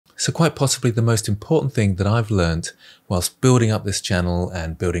So quite possibly the most important thing that I've learned whilst building up this channel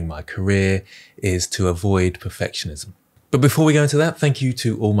and building my career is to avoid perfectionism. But before we go into that, thank you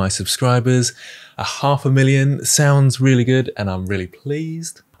to all my subscribers. 500,000 sounds really good and I'm really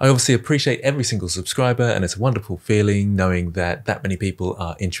pleased. I obviously appreciate every single subscriber and it's a wonderful feeling knowing that many people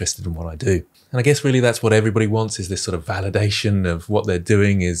are interested in what I do. And I guess really that's what everybody wants, is this sort of validation of what they're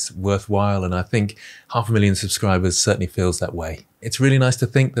doing is worthwhile, and I think 500,000 subscribers certainly feels that way. It's really nice to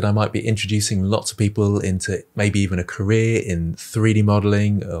think that I might be introducing lots of people into maybe even a career in 3D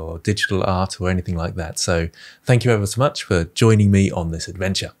modeling or digital art or anything like that. So thank you ever so much for joining me on this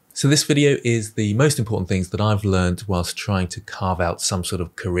adventure. So this video is the most important things that I've learned whilst trying to carve out some sort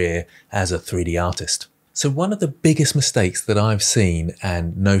of career as a 3D artist. So one of the biggest mistakes that I've seen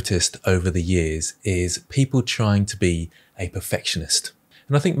and noticed over the years is people trying to be a perfectionist.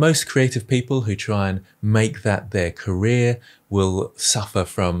 And I think most creative people who try and make that their career will suffer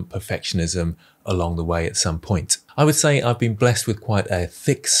from perfectionism along the way at some point. I would say I've been blessed with quite a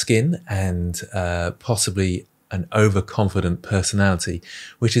thick skin and possibly an overconfident personality,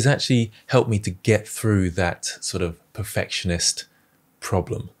 which has actually helped me to get through that sort of perfectionist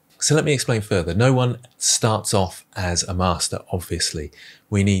problem. So let me explain further. No one starts off as a master, obviously.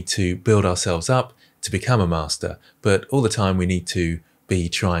 We need to build ourselves up to become a master, but all the time we need to be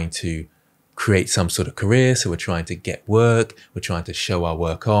trying to create some sort of career. So we're trying to get work, we're trying to show our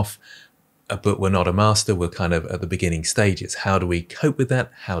work off, but we're not a master. We're kind of at the beginning stages. How do we cope with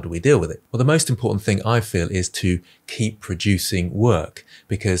that? How do we deal with it? Well, the most important thing I feel is to keep producing work,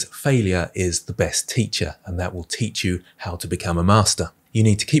 because failure is the best teacher, and that will teach you how to become a master. You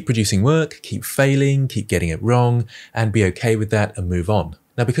need to keep producing work, keep failing, keep getting it wrong, and be okay with that and move on.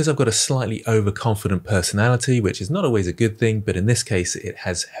 Now, because I've got a slightly overconfident personality, which is not always a good thing, but in this case it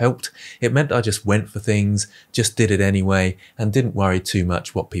has helped, it meant I just went for things, just did it anyway, and didn't worry too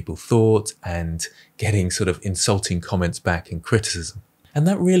much what people thought and getting sort of insulting comments back and criticism. And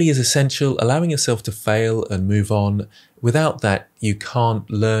that really is essential, allowing yourself to fail and move on. Without that, you can't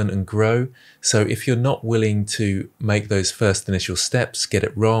learn and grow. So if you're not willing to make those first initial steps, get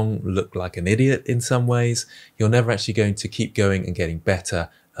it wrong, look like an idiot in some ways, you're never actually going to keep going and getting better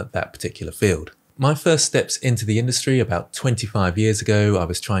at that particular field. My first steps into the industry about 25 years ago, I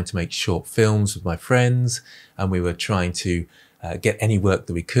was trying to make short films with my friends, and we were trying to get any work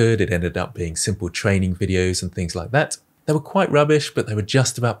that we could. It ended up being simple training videos and things like that. They were quite rubbish, but they were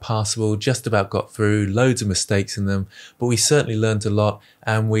just about passable, just about got through, loads of mistakes in them, but we certainly learned a lot,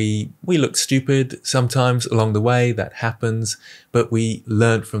 and we looked stupid sometimes along the way. That happens, but we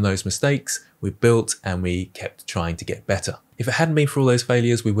learned from those mistakes, we built, and we kept trying to get better. If it hadn't been for all those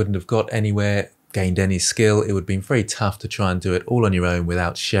failures, we wouldn't have got anywhere, gained any skill. It would have been very tough to try and do it all on your own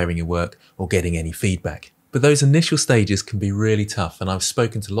without sharing your work or getting any feedback. But those initial stages can be really tough, and I've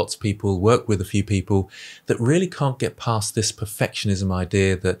spoken to lots of people, worked with a few people that really can't get past this perfectionism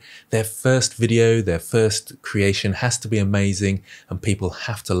idea that their first video, their first creation has to be amazing and people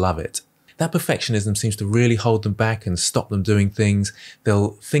have to love it. That perfectionism seems to really hold them back and stop them doing things.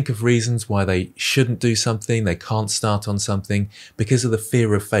 They'll think of reasons why they shouldn't do something, they can't start on something because of the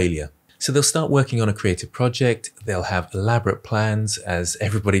fear of failure. So they'll start working on a creative project, they'll have elaborate plans, as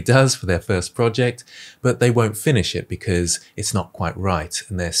everybody does for their first project, but they won't finish it because it's not quite right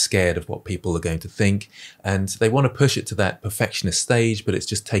and they're scared of what people are going to think, and they want to push it to that perfectionist stage, but it's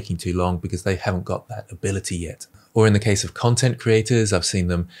just taking too long because they haven't got that ability yet. Or in the case of content creators, I've seen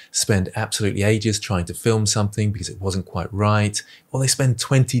them spend absolutely ages trying to film something because it wasn't quite right, or they spend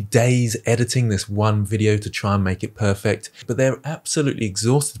 20 days editing this one video to try and make it perfect, but they're absolutely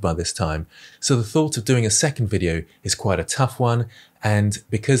exhausted by this time. So the thought of doing a second video is quite a tough one, and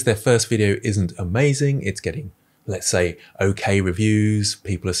because their first video isn't amazing, it's getting, let's say, okay reviews,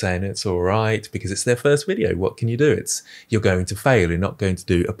 people are saying it's all right because it's their first video. What can you do? You're going to fail, you're not going to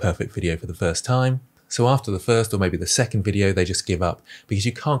do a perfect video for the first time. So after the first or maybe the second video, they just give up because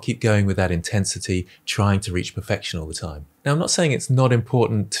you can't keep going with that intensity, trying to reach perfection all the time. Now, I'm not saying it's not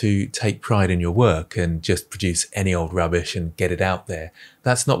important to take pride in your work and just produce any old rubbish and get it out there.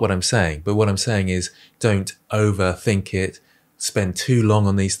 That's not what I'm saying. But what I'm saying is don't overthink it, spend too long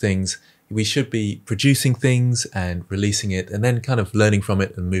on these things. We should be producing things and releasing it and then kind of learning from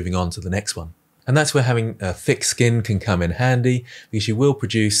it and moving on to the next one. And that's where having a thick skin can come in handy, because you will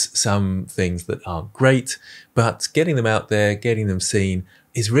produce some things that aren't great, but getting them out there, getting them seen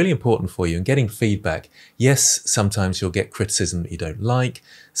is really important for you, and getting feedback. Yes, sometimes you'll get criticism that you don't like.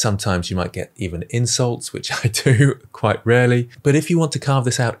 Sometimes you might get even insults, which I do quite rarely. But if you want to carve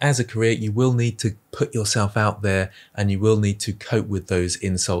this out as a career, you will need to put yourself out there, and you will need to cope with those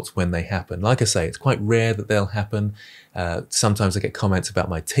insults when they happen. Like I say, it's quite rare that they'll happen. Sometimes I get comments about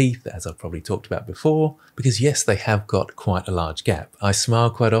my teeth, as I've probably talked about before, because yes, they have got quite a large gap. I smile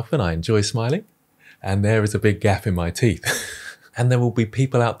quite often. I enjoy smiling, and there is a big gap in my teeth. And there will be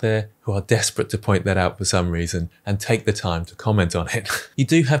people out there who are desperate to point that out for some reason and take the time to comment on it. You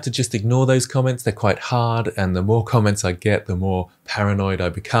do have to just ignore those comments. They're quite hard, and the more comments I get, the more paranoid I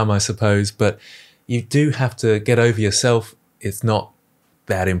become, I suppose. But you do have to get over yourself. It's not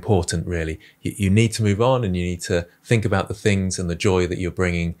that important, really. You need to move on, and you need to think about the things and the joy that you're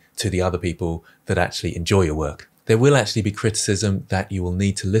bringing to the other people that actually enjoy your work. There will actually be criticism that you will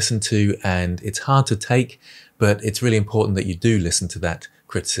need to listen to, and it's hard to take, but it's really important that you do listen to that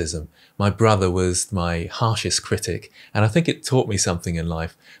criticism. My brother was my harshest critic, and I think it taught me something in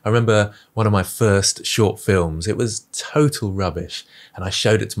life. I remember one of my first short films. It was total rubbish, and I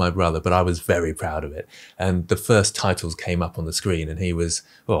showed it to my brother, but I was very proud of it. And the first titles came up on the screen, and he was,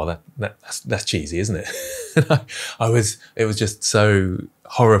 "Oh, that's cheesy, isn't it?" And it was just so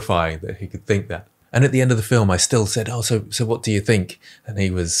horrifying that he could think that. And at the end of the film, I still said, "Oh, so what do you think?" And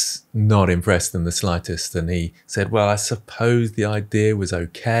he was not impressed in the slightest. And he said, "Well, I suppose the idea was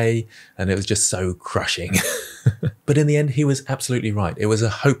okay." And it was just so crushing. But in the end, he was absolutely right. It was a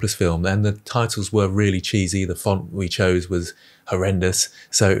hopeless film, and the titles were really cheesy. The font we chose was horrendous.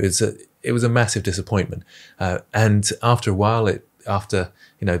 So it was a massive disappointment. And after a while, after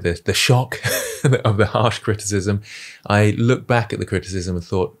the shock of the harsh criticism, I looked back at the criticism and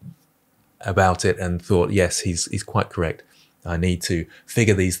thought about it and thought, yes, he's quite correct. I need to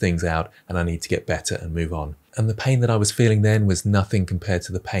figure these things out, and I need to get better and move on. And the pain that I was feeling then was nothing compared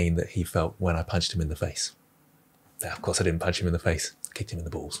to the pain that he felt when I punched him in the face. Now, of course, I didn't punch him in the face. I kicked him in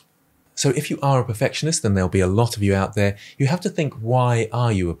the balls. So if you are a perfectionist, then there'll be a lot of you out there. You have to think, why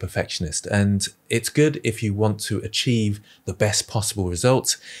are you a perfectionist? And it's good if you want to achieve the best possible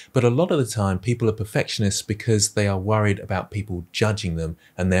results. But a lot of the time, people are perfectionists because they are worried about people judging them,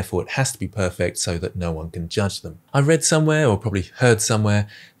 and therefore it has to be perfect so that no one can judge them. I read somewhere, or probably heard somewhere,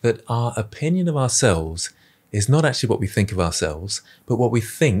 that our opinion of ourselves is not actually what we think of ourselves, but what we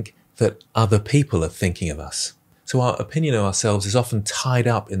think that other people are thinking of us. So our opinion of ourselves is often tied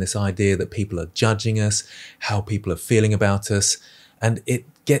up in this idea that people are judging us, how people are feeling about us, and it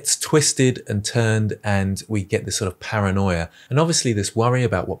gets twisted and turned, and we get this sort of paranoia. And obviously this worry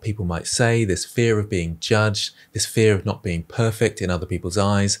about what people might say, this fear of being judged, this fear of not being perfect in other people's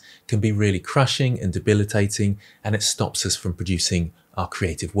eyes can be really crushing and debilitating, and it stops us from producing our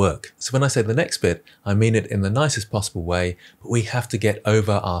creative work. So when I say the next bit, I mean it in the nicest possible way, but we have to get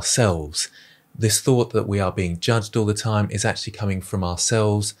over ourselves. This thought that we are being judged all the time is actually coming from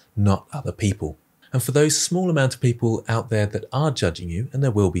ourselves, not other people. And for those small amount of people out there that are judging you, and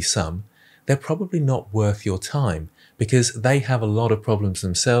there will be some, they're probably not worth your time, because they have a lot of problems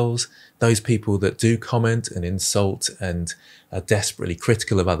themselves. Those people that do comment and insult and are desperately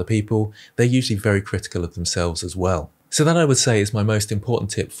critical of other people, they're usually very critical of themselves as well. So that, I would say, is my most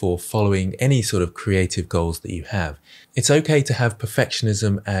important tip for following any sort of creative goals that you have. It's okay to have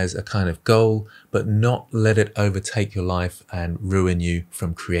perfectionism as a kind of goal, but not let it overtake your life and ruin you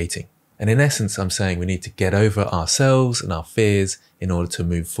from creating. And in essence, I'm saying we need to get over ourselves and our fears in order to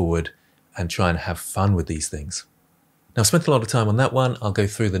move forward and try and have fun with these things. Now, I've spent a lot of time on that one. I'll go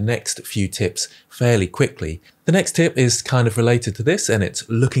through the next few tips fairly quickly. The next tip is kind of related to this, and it's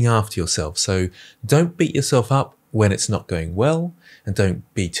looking after yourself. So don't beat yourself up when it's not going well, and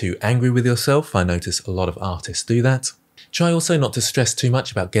don't be too angry with yourself. I notice a lot of artists do that. Try also not to stress too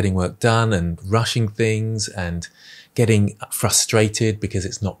much about getting work done and rushing things and getting frustrated because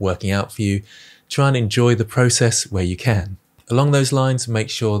it's not working out for you. Try and enjoy the process where you can. Along those lines, make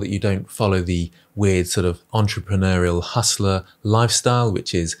sure that you don't follow the weird sort of entrepreneurial hustler lifestyle,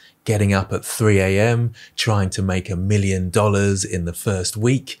 which is getting up at 3 a.m, trying to make $1 million in the first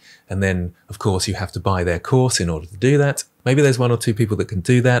week. And then, of course, you have to buy their course in order to do that. Maybe there's 1 or 2 people that can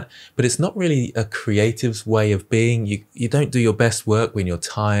do that, but it's not really a creative's way of being. You don't do your best work when you're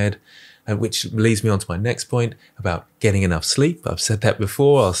tired, which leads me on to my next point about getting enough sleep. I've said that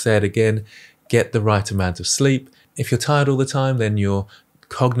before, I'll say it again. Get the right amount of sleep. If you're tired all the time, then you're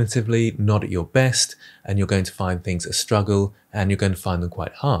cognitively not at your best, and you're going to find things a struggle, and you're going to find them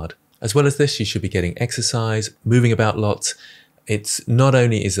quite hard. As well as this, you should be getting exercise, moving about lots, It's not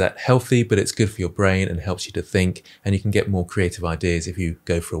only is that healthy, but it's good for your brain and helps you to think, and you can get more creative ideas if you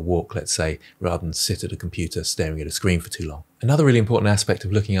go for a walk, let's say, rather than sit at a computer staring at a screen for too long. Another really important aspect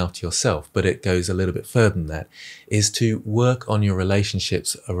of looking after yourself, but it goes a little bit further than that, is to work on your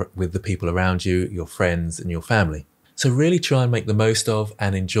relationships with the people around you, your friends and your family. So really try and make the most of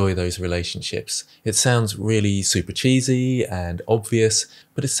and enjoy those relationships. It sounds really super cheesy and obvious,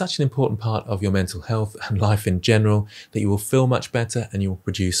 but it's such an important part of your mental health and life in general that you will feel much better and you will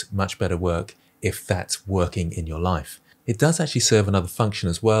produce much better work if that's working in your life. It does actually serve another function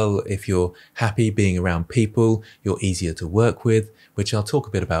as well. If you're happy being around people, you're easier to work with, which I'll talk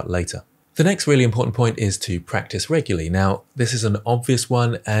a bit about later. The next really important point is to practice regularly. Now, this is an obvious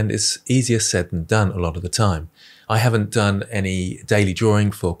one and it's easier said than done a lot of the time. I haven't done any daily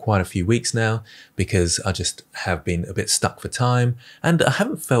drawing for quite a few weeks now because I just have been a bit stuck for time and I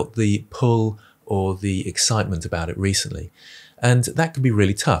haven't felt the pull or the excitement about it recently. And that can be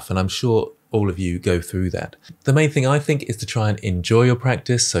really tough, and I'm sure all of you go through that. The main thing I think is to try and enjoy your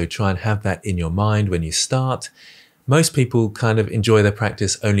practice, so try and have that in your mind when you start. Most people kind of enjoy their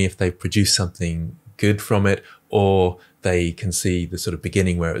practice only if they produce something good from it, or they can see the sort of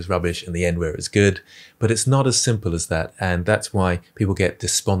beginning where it was rubbish and the end where it was good. But it's not as simple as that, and that's why people get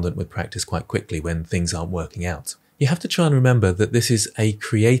despondent with practice quite quickly when things aren't working out. You have to try and remember that this is a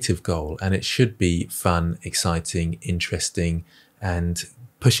creative goal and it should be fun, exciting, interesting, and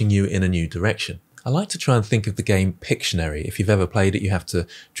pushing you in a new direction. I like to try and think of the game Pictionary. If you've ever played it, you have to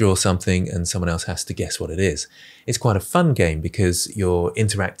draw something and someone else has to guess what it is. It's quite a fun game because you're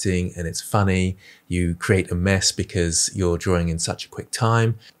interacting and it's funny. You create a mess because you're drawing in such a quick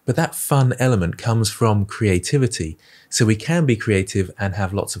time. But that fun element comes from creativity. So we can be creative and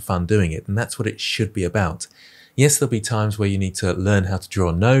have lots of fun doing it. And that's what it should be about. Yes, there'll be times where you need to learn how to draw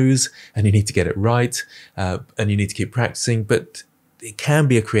a nose and you need to get it right and you need to keep practicing, but it can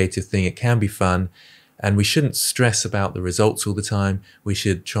be a creative thing, it can be fun, and we shouldn't stress about the results all the time. We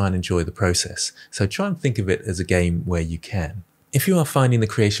should try and enjoy the process. So try and think of it as a game where you can. If you are finding the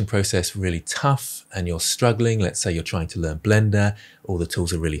creation process really tough and you're struggling, let's say you're trying to learn Blender, all the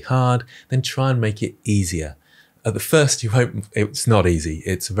tools are really hard, then try and make it easier. At the first, it's not easy.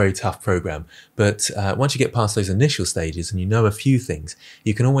 It's a very tough program. But once you get past those initial stages and you know a few things,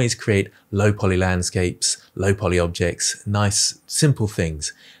 you can always create low poly landscapes, low poly objects, nice, simple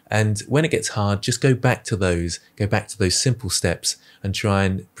things. And when it gets hard, just go back to those simple steps and try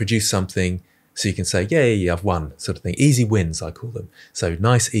and produce something so you can say, yay, I've won, sort of thing. Easy wins, I call them. So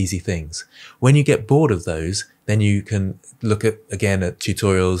nice, easy things. When you get bored of those, then you can look again at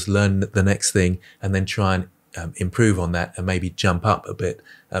tutorials, learn the next thing, and then try and improve on that and maybe jump up a bit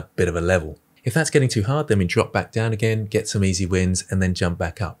of a level. If that's getting too hard, then we drop back down again, get some easy wins, and then jump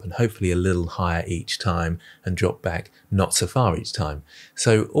back up, and hopefully a little higher each time and drop back not so far each time.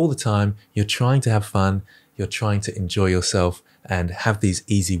 So all the time you're trying to have fun, you're trying to enjoy yourself and have these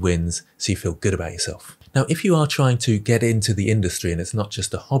easy wins so you feel good about yourself. Now, if you are trying to get into the industry and it's not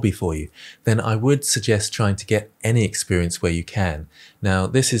just a hobby for you, then I would suggest trying to get any experience where you can. Now,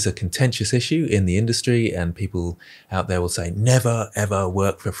 this is a contentious issue in the industry and people out there will say, never ever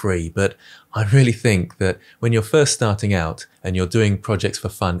work for free. But I really think that when you're first starting out and you're doing projects for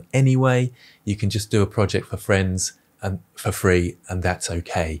fun anyway, you can just do a project for friends and for free, and that's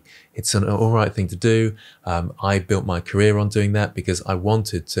okay. It's an all right thing to do. I built my career on doing that because I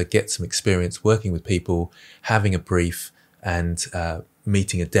wanted to get some experience working with people, having a brief and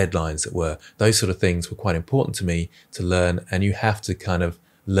meeting a deadline, as it were. Those sort of things were quite important to me to learn, and you have to kind of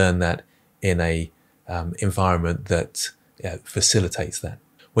learn that in a environment that facilitates that.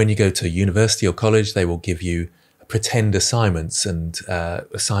 When you go to university or college, they will give you pretend assignments and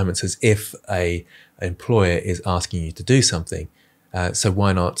assignments as if a employer is asking you to do something. So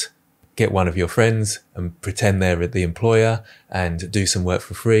why not get one of your friends and pretend they're the employer and do some work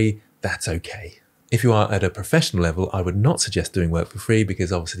for free? That's okay. If you are at a professional level, I would not suggest doing work for free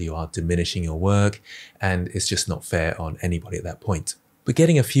because obviously you are diminishing your work and it's just not fair on anybody at that point. But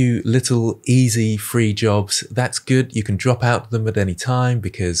getting a few little easy free jobs, that's good. You can drop out of them at any time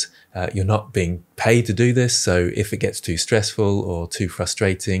because you're not being paid to do this. So if it gets too stressful or too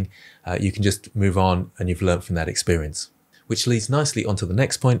frustrating, you can just move on and you've learned from that experience. Which leads nicely onto the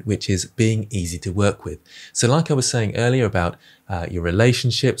next point, which is being easy to work with. So like I was saying earlier about your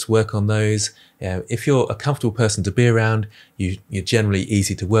relationships, work on those. If you're a comfortable person to be around, you're generally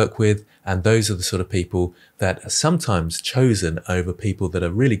easy to work with. And those are the sort of people that are sometimes chosen over people that are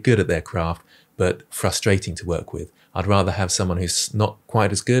really good at their craft, but frustrating to work with. I'd rather have someone who's not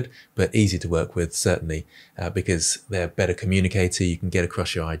quite as good, but easy to work with, certainly, because they're a better communicator. You can get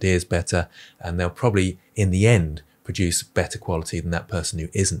across your ideas better, and they'll probably, in the end, produce better quality than that person who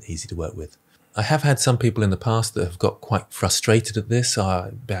isn't easy to work with. I have had some people in the past that have got quite frustrated at this,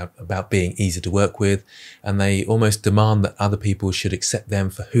 about being easy to work with, and they almost demand that other people should accept them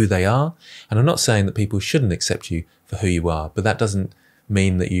for who they are. And I'm not saying that people shouldn't accept you for who you are, but that doesn't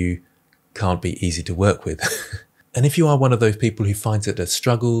mean that you can't be easy to work with. And if you are one of those people who finds it a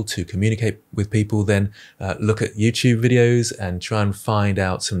struggle to communicate with people, then look at YouTube videos and try and find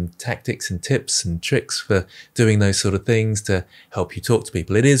out some tactics and tips and tricks for doing those sort of things to help you talk to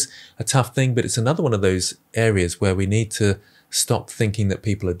people. It is a tough thing, but it's another one of those areas where we need to stop thinking that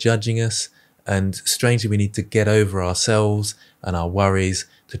people are judging us. And strangely, we need to get over ourselves and our worries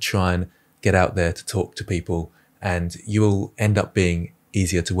to try and get out there to talk to people, and you'll end up being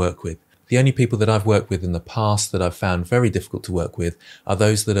easier to work with. The only people that I've worked with in the past that I've found very difficult to work with are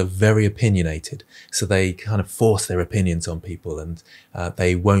those that are very opinionated. So they kind of force their opinions on people, and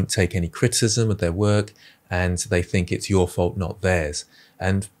they won't take any criticism of their work, and they think it's your fault, not theirs.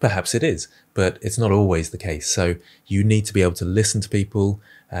 And perhaps it is, but it's not always the case. So you need to be able to listen to people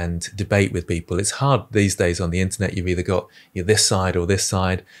and debate with people. It's hard these days on the internet. You've either got this side or this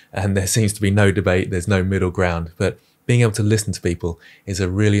side, and there seems to be no debate. There's no middle ground. But being able to listen to people is a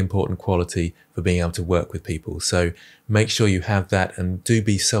really important quality for being able to work with people. So make sure you have that, and do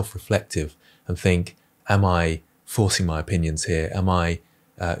be self-reflective and think, am I forcing my opinions here?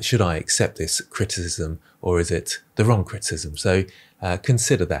 Should I accept this criticism, or is it the wrong criticism? So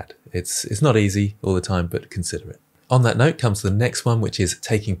consider that. It's not easy all the time, but consider it. On that note comes the next one, which is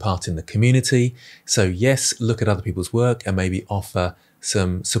taking part in the community. So yes, look at other people's work and maybe offer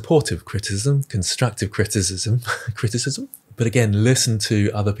some supportive criticism, constructive criticism, but again, listen to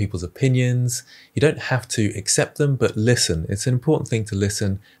other people's opinions. You don't have to accept them, but listen. It's an important thing to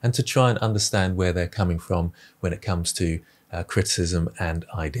listen and to try and understand where they're coming from when it comes to criticism and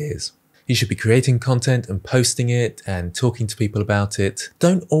ideas. You should be creating content and posting it and talking to people about it.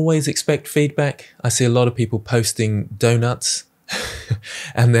 Don't always expect feedback. I see a lot of people posting donuts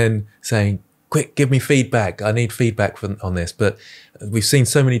and then saying, quick, give me feedback. I need feedback on this. But we've seen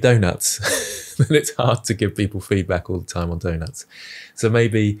so many donuts that it's hard to give people feedback all the time on donuts. So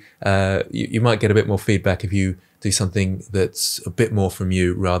maybe you might get a bit more feedback if you do something that's a bit more from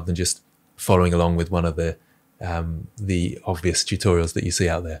you, rather than just following along with one of the obvious tutorials that you see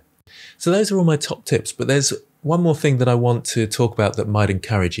out there. So those are all my top tips, but there's one more thing that I want to talk about that might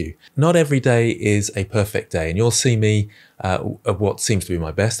encourage you. Not every day is a perfect day, and you'll see me at what seems to be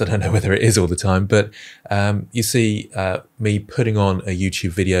my best. I don't know whether it is all the time, but you see me putting on a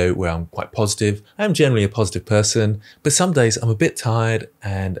YouTube video where I'm quite positive. I'm generally a positive person, but some days I'm a bit tired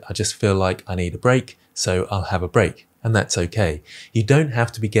and I just feel like I need a break, so I'll have a break. And that's okay. You don't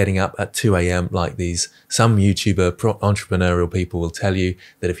have to be getting up at 2 a.m. like some YouTuber entrepreneurial people will tell you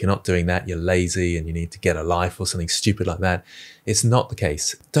that if you're not doing that, you're lazy and you need to get a life or something stupid like that. It's not the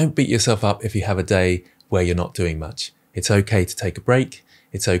case. Don't beat yourself up if you have a day where you're not doing much. It's okay to take a break.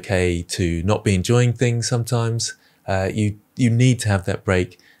 It's okay to not be enjoying things sometimes. You need to have that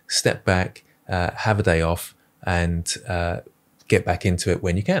break, step back, have a day off, and get back into it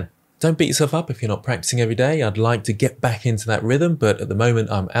when you can. Don't beat yourself up if you're not practicing every day. I'd like to get back into that rhythm, but at the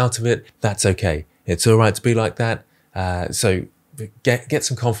moment I'm out of it. That's okay. It's all right to be like that. So get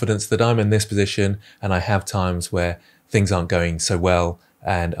some confidence that I'm in this position, and I have times where things aren't going so well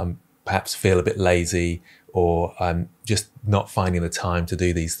and I'm perhaps feel a bit lazy, or I'm just not finding the time to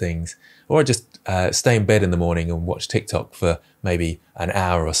do these things, or I just stay in bed in the morning and watch TikTok for maybe an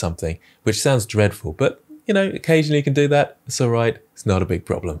hour or something, which sounds dreadful, but occasionally you can do that. It's all right. It's not a big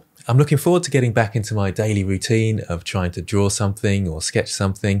problem. I'm looking forward to getting back into my daily routine of trying to draw something or sketch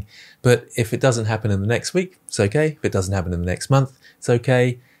something. But if it doesn't happen in the next week, it's okay. If it doesn't happen in the next month, it's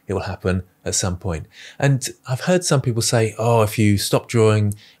okay. It will happen at some point. And I've heard some people say, oh, if you stop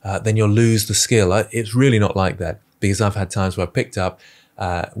drawing, then you'll lose the skill. It's really not like that, because I've had times where I picked up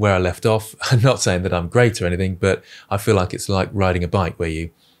where I left off. I'm not saying that I'm great or anything, but I feel like it's like riding a bike where you,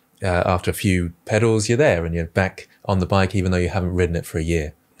 after a few pedals, you're there and you're back on the bike, even though you haven't ridden it for a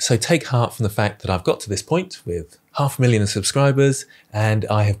year. So take heart from the fact that I've got to this point with 500,000 subscribers, and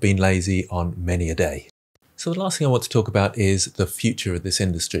I have been lazy on many a day. So the last thing I want to talk about is the future of this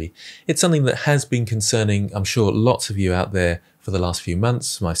industry. It's something that has been concerning, I'm sure, lots of you out there for the last few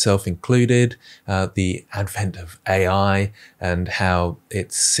months, myself included, the advent of AI and how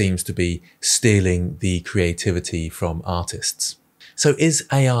it seems to be stealing the creativity from artists. So is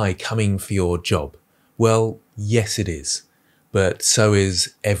AI coming for your job? Well, yes, it is. But so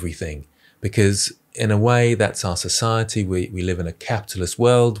is everything, because in a way that's our society. We live in a capitalist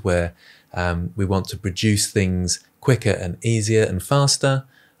world where we want to produce things quicker and easier and faster,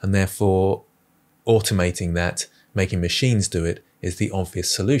 and therefore automating that making machines do it is the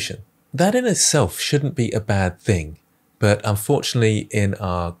obvious solution. That in itself shouldn't be a bad thing, but unfortunately in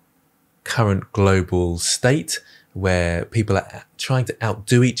our current global state where people are trying to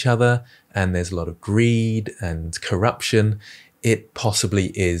outdo each other and there's a lot of greed and corruption, it possibly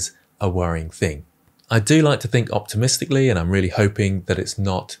is a worrying thing. I do like to think optimistically, and I'm really hoping that it's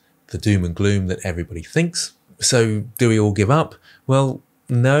not the doom and gloom that everybody thinks. So do we all give up? Well,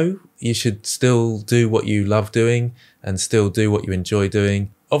 no, you should still do what you love doing and still do what you enjoy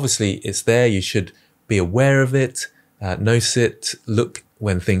doing. Obviously, it's there. You should be aware of it, notice it, look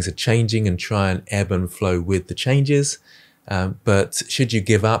when things are changing and try and ebb and flow with the changes. But should you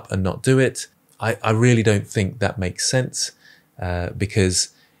give up and not do it? I really don't think that makes sense because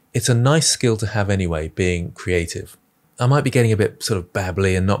it's a nice skill to have anyway, being creative. I might be getting a bit sort of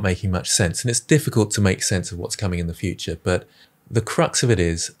babbly and not making much sense, and it's difficult to make sense of what's coming in the future, but the crux of it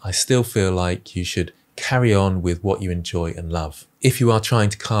is I still feel like you should carry on with what you enjoy and love. If you are trying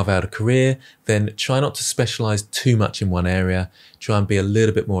to carve out a career, then try not to specialize too much in one area. Try and be a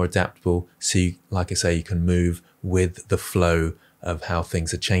little bit more adaptable so you, like I say, you can move with the flow of how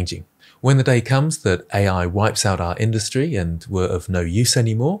things are changing. When the day comes that AI wipes out our industry and we're of no use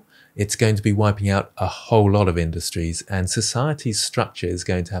anymore, it's going to be wiping out a whole lot of industries, and society's structure is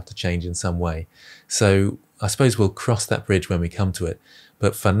going to have to change in some way. So I suppose we'll cross that bridge when we come to it.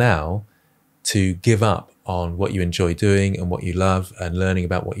 But for now, to give up on what you enjoy doing and what you love and learning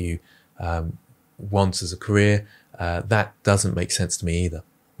about what you want as a career, that doesn't make sense to me either.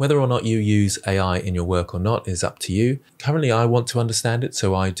 Whether or not you use AI in your work or not is up to you. Currently, I want to understand it,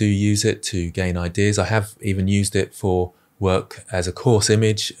 so I do use it to gain ideas. I have even used it for work as a course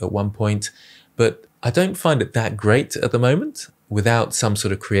image at one point, but I don't find it that great at the moment. Without some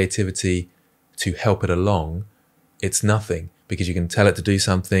sort of creativity to help it along, it's nothing, because you can tell it to do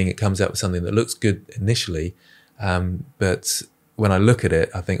something, it comes out with something that looks good initially, but when I look at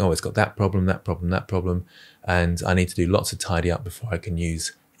it, I think, oh, it's got that problem, that problem, that problem, and I need to do lots of tidy up before I can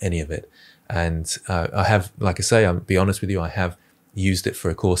use any of it. And I have, like I say, I'll be honest with you, I have used it for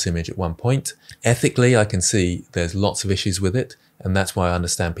a course image at one point. Ethically, I can see there's lots of issues with it, and that's why I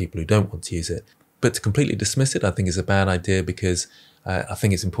understand people who don't want to use it. But to completely dismiss it, I think is a bad idea, because I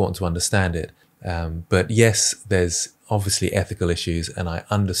think it's important to understand it. But yes, there's obviously ethical issues, and I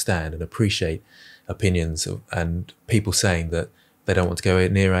understand and appreciate opinions and people saying that they don't want to go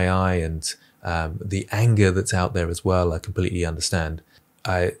near AI, and the anger that's out there as well, I completely understand.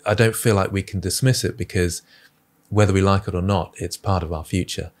 I don't feel like we can dismiss it, because whether we like it or not, it's part of our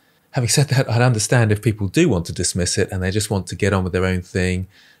future. Having said that, I'd understand if people do want to dismiss it and they just want to get on with their own thing,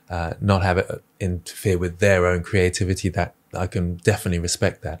 not have it interfere with their own creativity. That I can definitely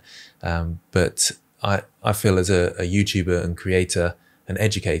respect that. But I feel as a YouTuber and creator and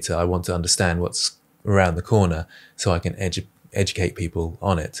educator, I want to understand what's around the corner so I can educate people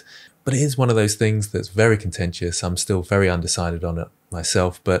on it. But it is one of those things that's very contentious. I'm still very undecided on it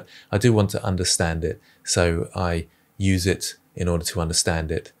myself, but I do want to understand it. So I use it in order to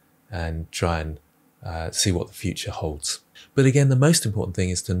understand it and try and see what the future holds. But again, the most important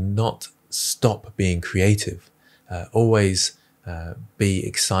thing is to not stop being creative. Always be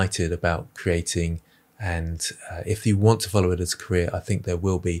excited about creating. And if you want to follow it as a career, I think there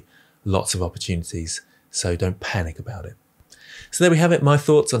will be lots of opportunities. So don't panic about it. So there we have it, my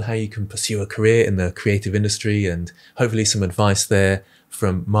thoughts on how you can pursue a career in the creative industry, and hopefully some advice there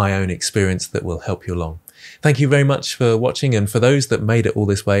from my own experience that will help you along. Thank you very much for watching, and for those that made it all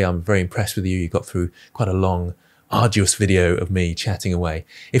this way, I'm very impressed with you. You got through quite a long, arduous video of me chatting away.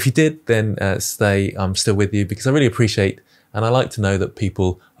 If you did, then stay, I'm still with you, because I really appreciate and I like to know that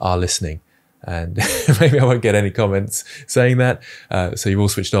people are listening. And maybe I won't get any comments saying that, so you've all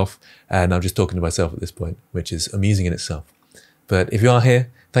switched off and I'm just talking to myself at this point, which is amusing in itself. But if you are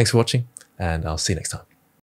here, thanks for watching, and I'll see you next time.